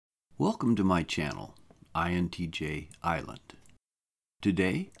Welcome to my channel, INTJ Island.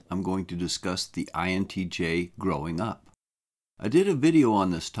 Today, I'm going to discuss the INTJ growing up. I did a video on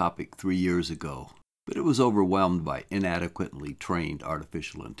this topic 3 years ago, but it was overwhelmed by inadequately trained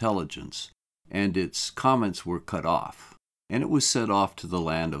artificial intelligence, and its comments were cut off, and it was sent off to the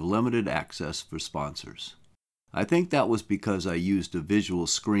land of limited access for sponsors. I think that was because I used a visual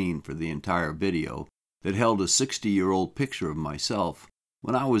screen for the entire video that held a 60-year-old picture of myself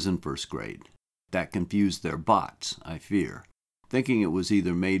when I was in first grade. That confused their bots, I fear, thinking it was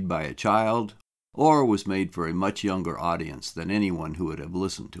either made by a child or was made for a much younger audience than anyone who would have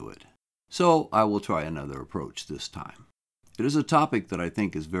listened to it. So I will try another approach this time. It is a topic that I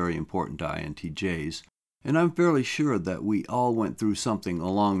think is very important to INTJs, and I'm fairly sure that we all went through something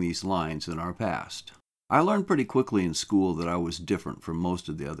along these lines in our past. I learned pretty quickly in school that I was different from most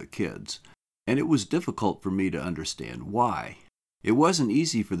of the other kids, and it was difficult for me to understand why. It wasn't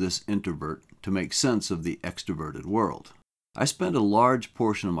easy for this introvert to make sense of the extroverted world. I spent a large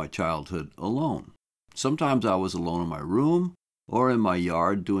portion of my childhood alone. Sometimes I was alone in my room or in my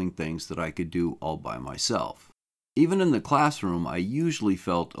yard doing things that I could do all by myself. Even in the classroom, I usually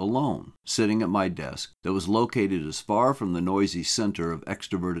felt alone, sitting at my desk that was located as far from the noisy center of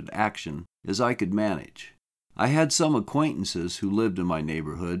extroverted action as I could manage. I had some acquaintances who lived in my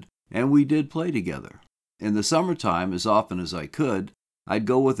neighborhood, and we did play together. In the summertime, as often as I could, I'd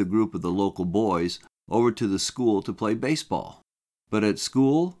go with a group of the local boys over to the school to play baseball. But at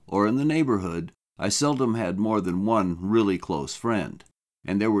school or in the neighborhood, I seldom had more than one really close friend,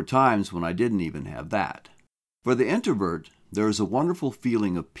 and there were times when I didn't even have that. For the introvert, there is a wonderful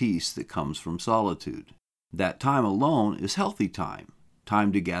feeling of peace that comes from solitude. That time alone is healthy time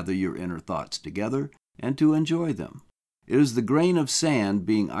to gather your inner thoughts together and to enjoy them. It is the grain of sand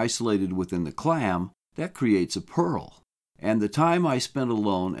being isolated within the clam that creates a pearl. And the time I spent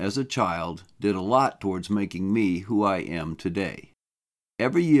alone as a child did a lot towards making me who I am today.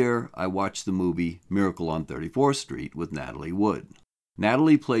 Every year I watched the movie Miracle on 34th Street with Natalie Wood.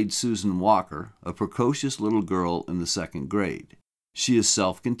 Natalie played Susan Walker, a precocious little girl in the 2nd grade. She is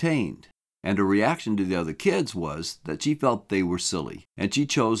self-contained, and her reaction to the other kids was that she felt they were silly, and she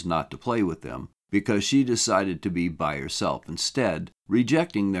chose not to play with them because she decided to be by herself instead,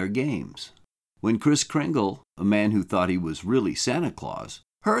 rejecting their games. When Kris Kringle, a man who thought he was really Santa Claus,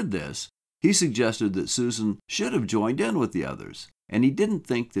 heard this, he suggested that Susan should have joined in with the others, and he didn't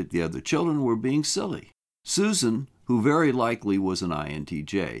think that the other children were being silly. Susan, who very likely was an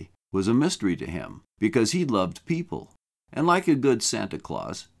INTJ, was a mystery to him because he loved people, and like a good Santa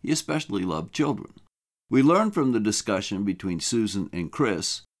Claus, he especially loved children. We learned from the discussion between Susan and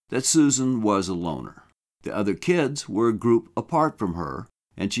Kris that Susan was a loner. The other kids were a group apart from her,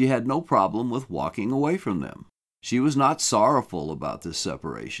 and she had no problem with walking away from them. She was not sorrowful about this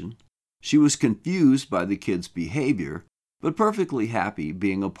separation. She was confused by the kids' behavior, but perfectly happy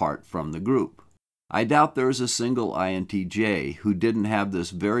being apart from the group. I doubt there is a single INTJ who didn't have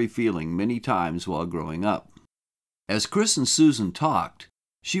this very feeling many times while growing up. As Kris and Susan talked,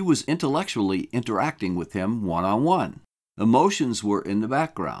 she was intellectually interacting with him one-on-one. Emotions were in the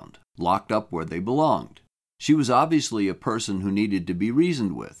background, locked up where they belonged. She was obviously a person who needed to be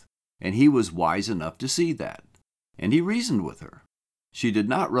reasoned with, and he was wise enough to see that. And he reasoned with her. She did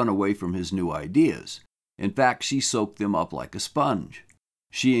not run away from his new ideas. In fact, she soaked them up like a sponge.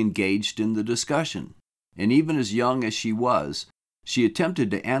 She engaged in the discussion, and even as young as she was, she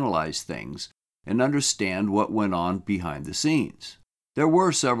attempted to analyze things and understand what went on behind the scenes. There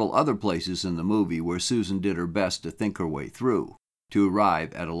were several other places in the movie where Susan did her best to think her way through, to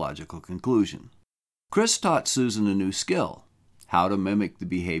arrive at a logical conclusion. Kris taught Susan a new skill, how to mimic the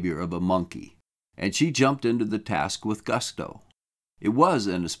behavior of a monkey, and she jumped into the task with gusto. It was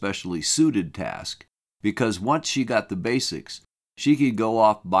an especially suited task, because once she got the basics, she could go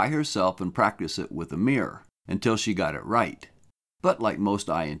off by herself and practice it with a mirror until she got it right. But like most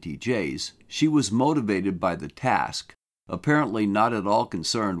INTJs, she was motivated by the task, apparently not at all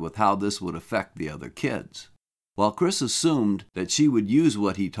concerned with how this would affect the other kids. While Kris assumed that she would use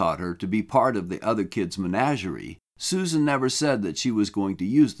what he taught her to be part of the other kids' menagerie, Susan never said that she was going to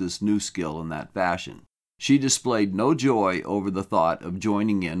use this new skill in that fashion. She displayed no joy over the thought of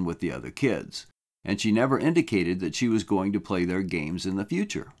joining in with the other kids, and she never indicated that she was going to play their games in the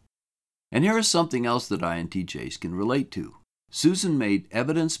future. And here is something else that INTJs can relate to. Susan made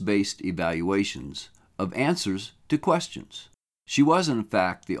evidence-based evaluations of answers to questions. She was, in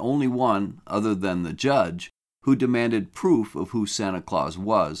fact, the only one, other than the judge, who demanded proof of who Santa Claus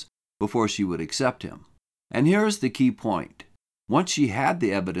was before she would accept him. And here is the key point. Once she had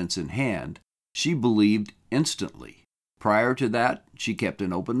the evidence in hand, she believed instantly. Prior to that, she kept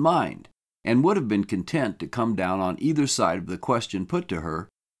an open mind and would have been content to come down on either side of the question put to her,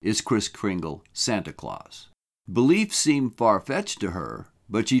 is Kris Kringle Santa Claus? Belief seemed far-fetched to her,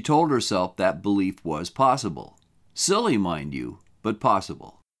 but she told herself that belief was possible. Silly, mind you, but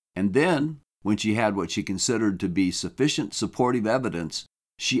possible. And then, when she had what she considered to be sufficient supportive evidence,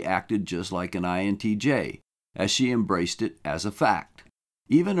 she acted just like an INTJ, as she embraced it as a fact.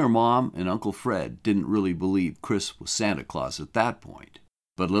 Even her mom and Uncle Fred didn't really believe Kris was Santa Claus at that point.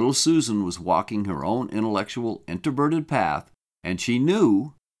 But little Susan was walking her own intellectual, introverted path, and she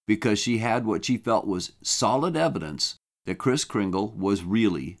knew, because she had what she felt was solid evidence, that Kris Kringle was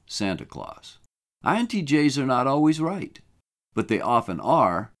really Santa Claus. INTJs are not always right, but they often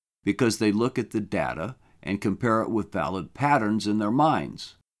are because they look at the data and compare it with valid patterns in their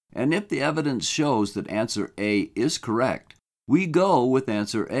minds. And if the evidence shows that answer A is correct, we go with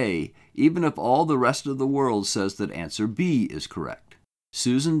answer A, even if all the rest of the world says that answer B is correct.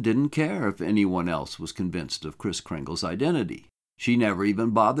 Susan didn't care if anyone else was convinced of Kris Kringle's identity. She never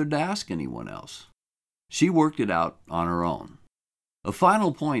even bothered to ask anyone else. She worked it out on her own. A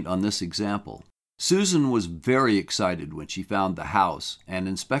final point on this example. Susan was very excited when she found the house and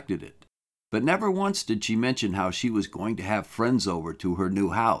inspected it, but never once did she mention how she was going to have friends over to her new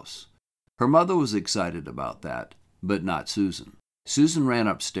house. Her mother was excited about that, but not Susan. Susan ran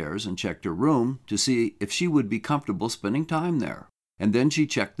upstairs and checked her room to see if she would be comfortable spending time there, and then she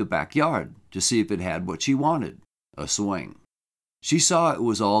checked the backyard to see if it had what she wanted, a swing. She saw it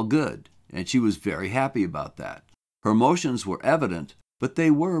was all good, and she was very happy about that. Her emotions were evident, but they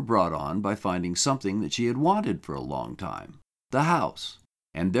were brought on by finding something that she had wanted for a long time, the house,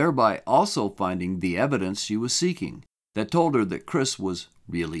 and thereby also finding the evidence she was seeking that told her that Kris was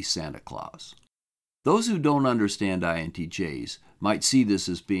really Santa Claus. Those who don't understand INTJs might see this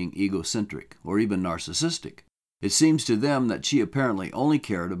as being egocentric or even narcissistic. It seems to them that she apparently only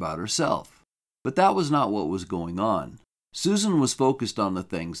cared about herself, but that was not what was going on. Susan was focused on the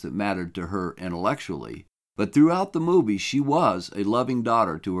things that mattered to her intellectually, but throughout the movie she was a loving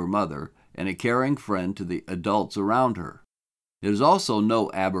daughter to her mother and a caring friend to the adults around her. It is also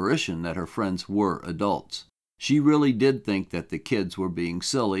no aberration that her friends were adults. She really did think that the kids were being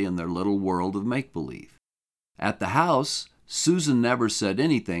silly in their little world of make-believe. At the house, Susan never said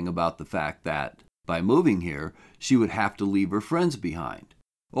anything about the fact that, by moving here, she would have to leave her friends behind,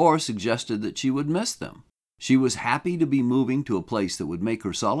 or suggested that she would miss them. She was happy to be moving to a place that would make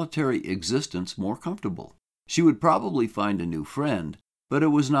her solitary existence more comfortable. She would probably find a new friend, but it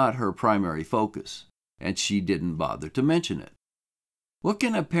was not her primary focus, and she didn't bother to mention it. What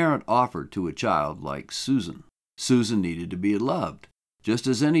can a parent offer to a child like Susan? Susan needed to be loved, just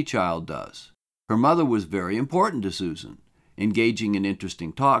as any child does. Her mother was very important to Susan. Engaging in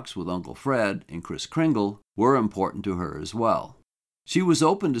interesting talks with Uncle Fred and Kris Kringle were important to her as well. She was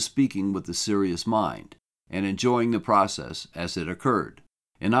open to speaking with a serious mind and enjoying the process as it occurred.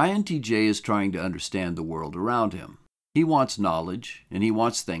 An INTJ is trying to understand the world around him. He wants knowledge, and he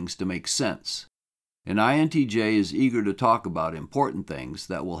wants things to make sense. An INTJ is eager to talk about important things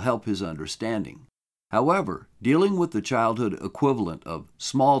that will help his understanding. However, dealing with the childhood equivalent of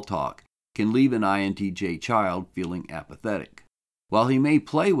small talk can leave an INTJ child feeling apathetic. While he may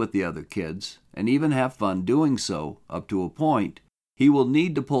play with the other kids, and even have fun doing so up to a point, he will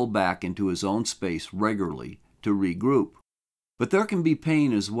need to pull back into his own space regularly to regroup. But there can be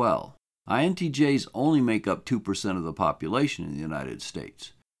pain as well. INTJs only make up 2% of the population in the United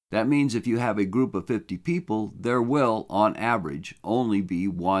States. That means if you have a group of 50 people, there will, on average, only be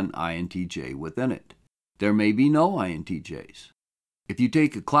one INTJ within it. There may be no INTJs. If you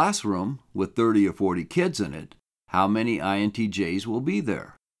take a classroom with 30 or 40 kids in it, how many INTJs will be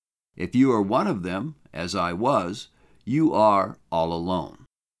there? If you are one of them, as I was, you are all alone.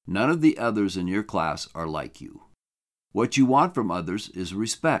 None of the others in your class are like you. What you want from others is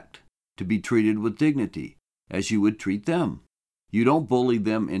respect, to be treated with dignity, as you would treat them. You don't bully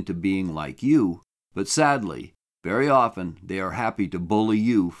them into being like you, but sadly, very often they are happy to bully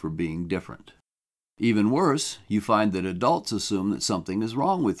you for being different. Even worse, you find that adults assume that something is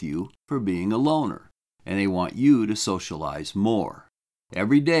wrong with you for being a loner, and they want you to socialize more.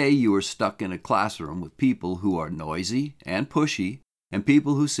 Every day you are stuck in a classroom with people who are noisy and pushy, and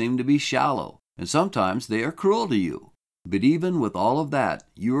people who seem to be shallow, and sometimes they are cruel to you. But even with all of that,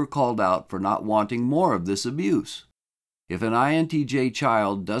 you are called out for not wanting more of this abuse. If an INTJ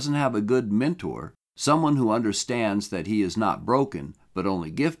child doesn't have a good mentor, someone who understands that he is not broken, but only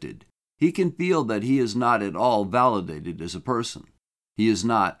gifted, he can feel that he is not at all validated as a person. He is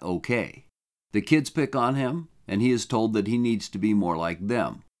not okay. The kids pick on him, and he is told that he needs to be more like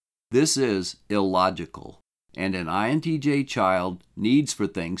them. This is illogical. and an INTJ child needs for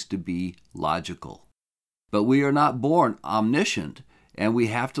things to be logical. But we are not born omniscient, and we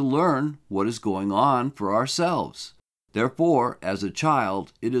have to learn what is going on for ourselves. Therefore, as a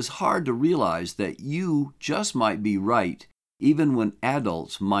child, it is hard to realize that you just might be right, even when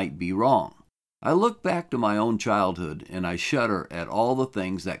adults might be wrong. I look back to my own childhood and I shudder at all the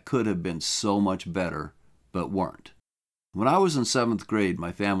things that could have been so much better, but weren't. When I was in 7th grade,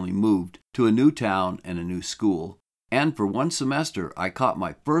 my family moved to a new town and a new school, and for one semester I caught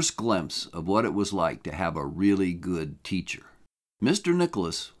my first glimpse of what it was like to have a really good teacher. Mr.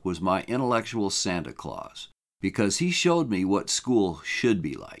 Nicholas was my intellectual Santa Claus, because he showed me what school should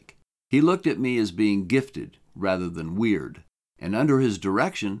be like. He looked at me as being gifted rather than weird, and under his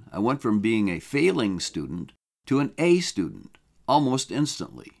direction, I went from being a failing student to an A student almost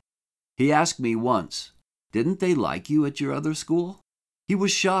instantly. He asked me once, "Didn't they like you at your other school?" He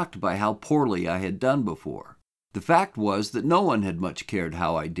was shocked by how poorly I had done before. The fact was that no one had much cared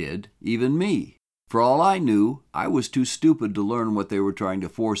how I did, even me. For all I knew, I was too stupid to learn what they were trying to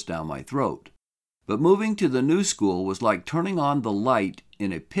force down my throat. But moving to the new school was like turning on the light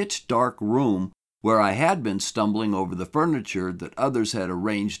in a pitch-dark room where I had been stumbling over the furniture that others had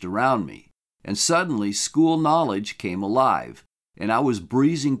arranged around me. And suddenly, school knowledge came alive, and I was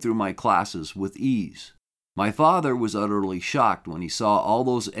breezing through my classes with ease. My father was utterly shocked when he saw all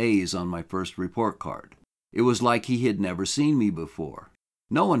those A's on my first report card. It was like he had never seen me before.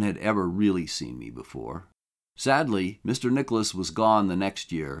 No one had ever really seen me before. Sadly, Mr. Nicholas was gone the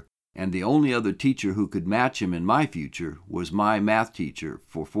next year, and the only other teacher who could match him in my future was my math teacher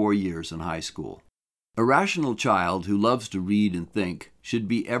for 4 years in high school. A rational child who loves to read and think should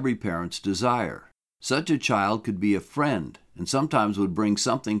be every parent's desire. Such a child could be a friend and sometimes would bring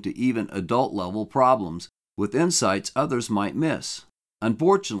something to even adult-level problems with insights others might miss.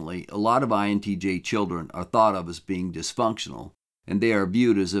 Unfortunately, a lot of INTJ children are thought of as being dysfunctional, and they are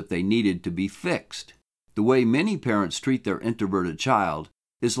viewed as if they needed to be fixed. The way many parents treat their introverted child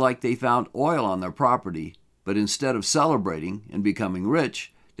is like they found oil on their property, but instead of celebrating and becoming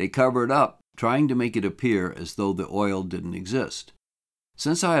rich, they cover it up, trying to make it appear as though the oil didn't exist.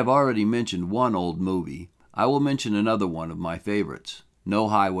 Since I have already mentioned one old movie, I will mention another one of my favorites, No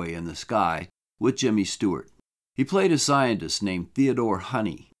Highway in the Sky, with Jimmy Stewart. He played a scientist named Theodore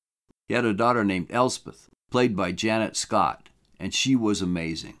Honey. He had a daughter named Elspeth, played by Janet Scott, and she was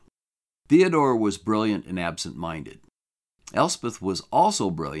amazing. Theodore was brilliant and absent-minded. Elspeth was also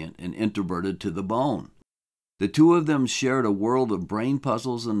brilliant and introverted to the bone. The two of them shared a world of brain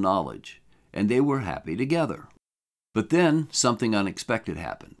puzzles and knowledge, and they were happy together. But then something unexpected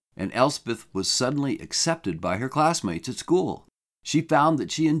happened, and Elspeth was suddenly accepted by her classmates at school. She found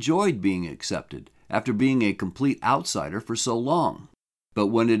that she enjoyed being accepted after being a complete outsider for so long. But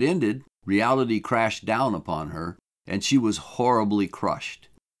when it ended, reality crashed down upon her, and she was horribly crushed.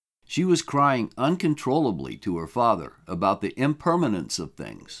 She was crying uncontrollably to her father about the impermanence of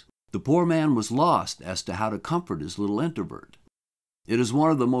things. The poor man was lost as to how to comfort his little introvert. It is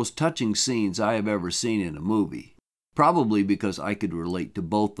one of the most touching scenes I have ever seen in a movie, probably because I could relate to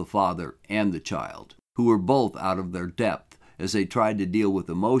both the father and the child, who were both out of their depth as they tried to deal with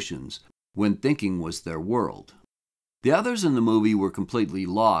emotions when thinking was their world. The others in the movie were completely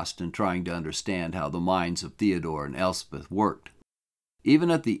lost in trying to understand how the minds of Theodore and Elspeth worked.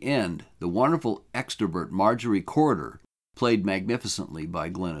 Even at the end, the wonderful extrovert Marjorie Corder, played magnificently by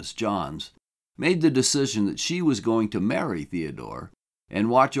Glynis Johns, made the decision that she was going to marry Theodore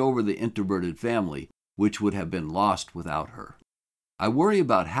and watch over the introverted family, which would have been lost without her. I worry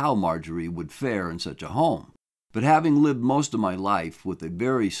about how Marjorie would fare in such a home, but having lived most of my life with a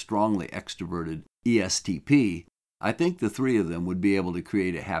very strongly extroverted ESTP, I think the three of them would be able to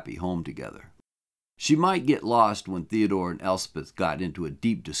create a happy home together. She might get lost when Theodore and Elspeth got into a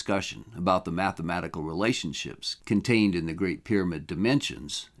deep discussion about the mathematical relationships contained in the Great Pyramid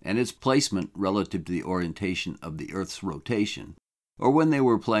dimensions and its placement relative to the orientation of the Earth's rotation, or when they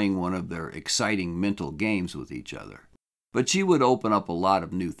were playing one of their exciting mental games with each other. But she would open up a lot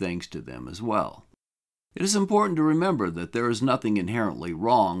of new things to them as well. It is important to remember that there is nothing inherently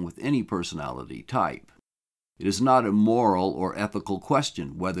wrong with any personality type. It is not a moral or ethical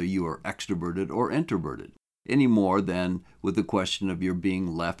question whether you are extroverted or introverted, any more than with the question of your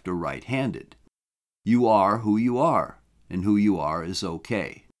being left or right-handed. You are who you are, and who you are is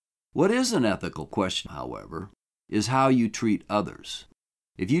okay. What is an ethical question, however, is how you treat others.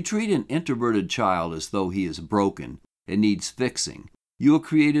 If you treat an introverted child as though he is broken and needs fixing, you will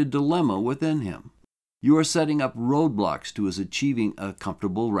create a dilemma within him. You are setting up roadblocks to his achieving a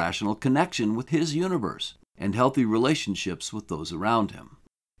comfortable, rational connection with his universe and healthy relationships with those around him.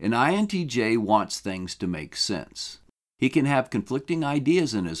 An INTJ wants things to make sense. He can have conflicting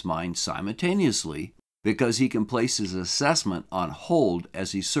ideas in his mind simultaneously because he can place his assessment on hold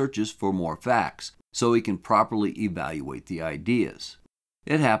as he searches for more facts so he can properly evaluate the ideas.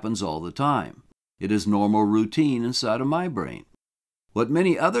 It happens all the time. It is normal routine inside of my brain. What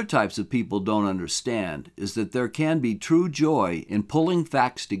many other types of people don't understand is that there can be true joy in pulling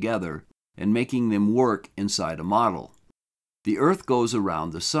facts together and making them work inside a model. The Earth goes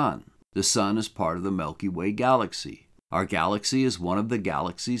around the Sun. The Sun is part of the Milky Way galaxy. Our galaxy is one of the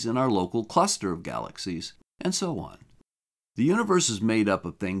galaxies in our local cluster of galaxies, and so on. The universe is made up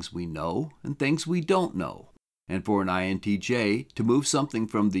of things we know and things we don't know. And for an INTJ to move something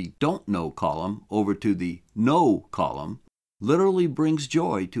from the don't know column over to the know column literally brings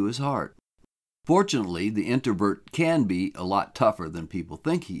joy to his heart. Fortunately, the introvert can be a lot tougher than people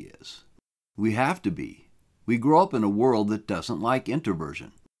think he is. We have to be. We grow up in a world that doesn't like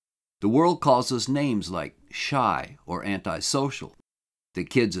introversion. The world calls us names like shy or antisocial. The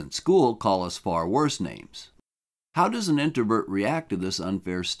kids in school call us far worse names. How does an introvert react to this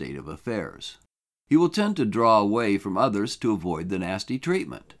unfair state of affairs? He will tend to draw away from others to avoid the nasty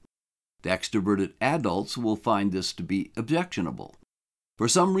treatment. The extroverted adults will find this to be objectionable. For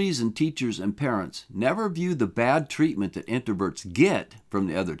some reason, teachers and parents never view the bad treatment that introverts get from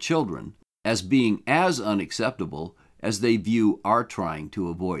the other children as being as unacceptable as they view our trying to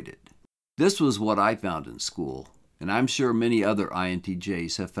avoid it. This was what I found in school, and I'm sure many other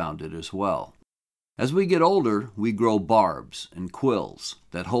INTJs have found it as well. As we get older, we grow barbs and quills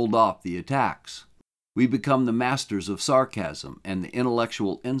that hold off the attacks. We become the masters of sarcasm and the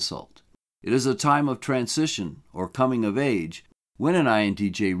intellectual insult. It is a time of transition or coming of age when an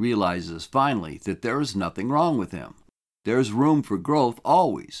INTJ realizes finally that there is nothing wrong with him. There is room for growth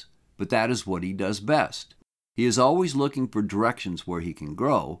always, but that is what he does best. He is always looking for directions where he can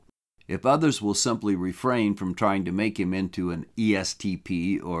grow, if others will simply refrain from trying to make him into an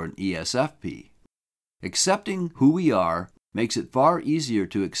ESTP or an ESFP. Accepting who we are makes it far easier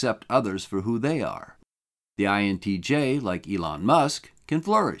to accept others for who they are. The INTJ, like Elon Musk, can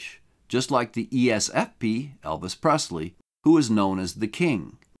flourish, just like the ESFP, Elvis Presley, who is known as the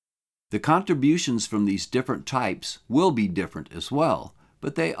King. The contributions from these different types will be different as well,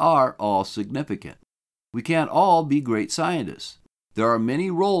 but they are all significant. We can't all be great scientists. There are many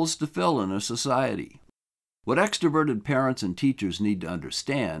roles to fill in a society. What extroverted parents and teachers need to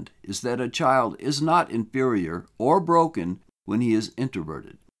understand is that a child is not inferior or broken when he is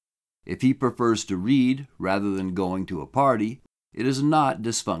introverted. If he prefers to read rather than going to a party, it is not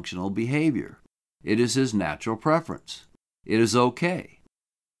dysfunctional behavior. It is his natural preference. It is okay.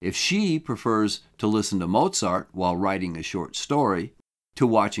 If she prefers to listen to Mozart while writing a short story, to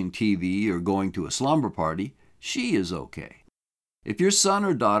watching TV or going to a slumber party, she is okay. If your son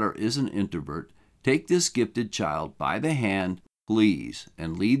or daughter is an introvert, take this gifted child by the hand, please,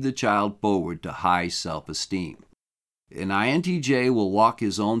 and lead the child forward to high self-esteem. An INTJ will walk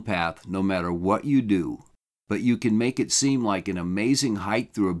his own path no matter what you do, but you can make it seem like an amazing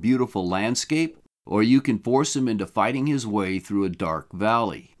hike through a beautiful landscape, or you can force him into fighting his way through a dark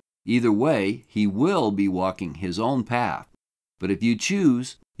valley. Either way, he will be walking his own path. But if you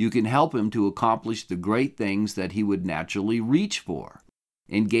choose, you can help him to accomplish the great things that he would naturally reach for.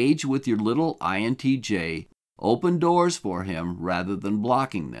 Engage with your little INTJ, open doors for him rather than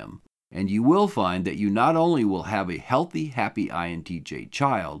blocking them, and you will find that you not only will have a healthy, happy INTJ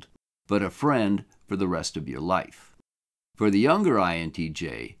child, but a friend for the rest of your life. For the younger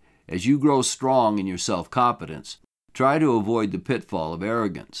INTJ, as you grow strong in your self-confidence, try to avoid the pitfall of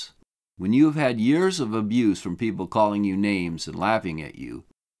arrogance. When you have had years of abuse from people calling you names and laughing at you,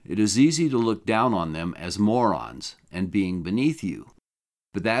 it is easy to look down on them as morons and being beneath you.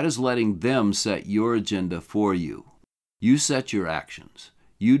 But that is letting them set your agenda for you. You set your actions.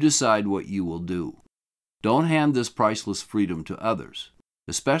 You decide what you will do. Don't hand this priceless freedom to others,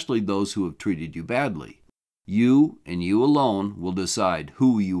 especially those who have treated you badly. You and you alone will decide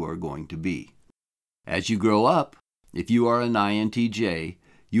who you are going to be. As you grow up, if you are an INTJ,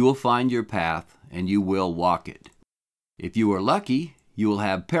 you will find your path and you will walk it. If you are lucky, you will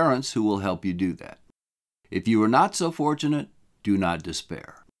have parents who will help you do that. If you are not so fortunate, do not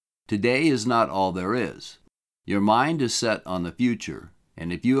despair. Today is not all there is. Your mind is set on the future,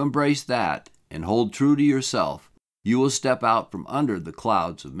 and if you embrace that and hold true to yourself, you will step out from under the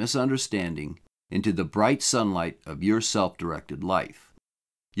clouds of misunderstanding into the bright sunlight of your self-directed life.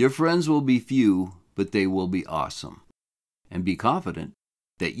 Your friends will be few, but they will be awesome. And be confident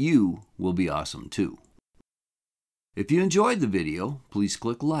that you will be awesome too. If you enjoyed the video, please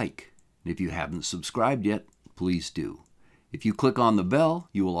click like. And if you haven't subscribed yet, please do. If you click on the bell,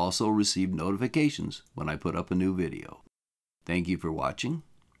 you will also receive notifications when I put up a new video. Thank you for watching,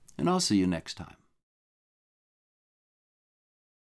 and I'll see you next time.